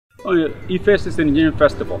Oh, yeah. eFest is an engineering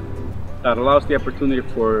festival that allows the opportunity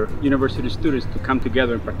for university students to come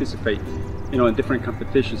together and participate, in different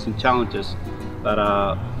competitions and challenges that,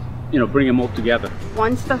 bring them all together.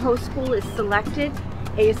 Once the host school is selected,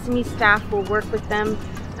 ASME staff will work with them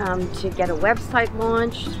to get a website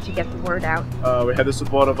launched, to get the word out. We had the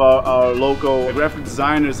support of our local graphic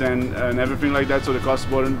designers and everything like that, so the cost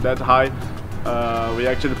wasn't that high. We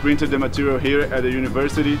actually printed the material here at the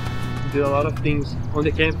university. We did a lot of things on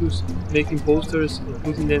the campus, making posters and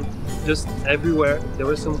putting them just everywhere. There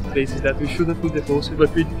were some places that we shouldn't put the poster,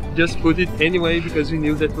 but we just put it anyway because we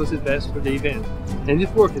knew that was the best for the event. And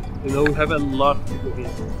it worked. We have a lot of people here.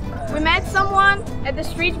 We met someone at the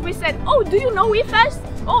street. We said, "Oh, do you know eFest?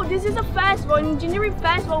 Oh, this is a festival, an engineering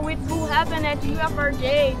festival which will happen at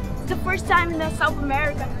UFRJ. It's the first time in South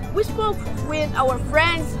America." We spoke with our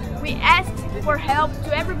friends. We asked for help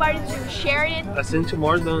to everybody to share it. I sent to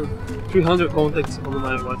more than 300 contacts on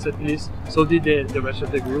my WhatsApp list, so did the rest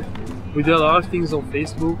of the group. We did a lot of things on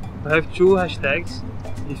Facebook. I have two hashtags,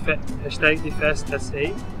 hashtag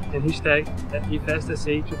eFestSA and hashtag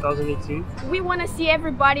eFestSA 2018. We want to see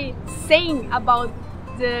everybody saying about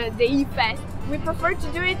the eFest. We prefer to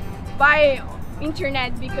do it by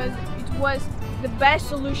internet because it was the best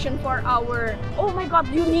solution for our, "Oh my god,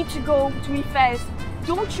 you need to go to eFest.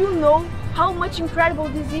 Don't you know how much incredible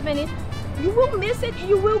this event is? You will miss it,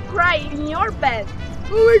 you will cry in your bed.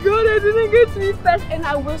 Oh my god, I didn't get to eFest." And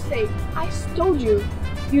I will say, "I told you,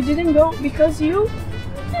 you didn't go because you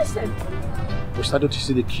missed it." We started to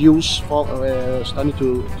see the queues, starting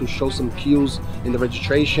to show some queues in the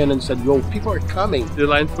registration, and said, "Yo, people are coming." The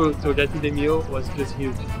line to get to the meal was just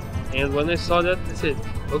huge. And when I saw that, I said,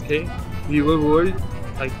 okay, we were worried,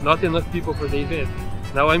 like not enough people for the event.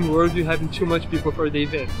 Now I'm worried we're having too much people for the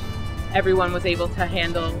event. Everyone was able to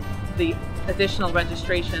handle the additional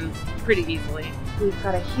registrations pretty easily. We've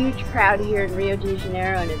got a huge crowd here in Rio de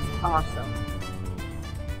Janeiro and it's awesome.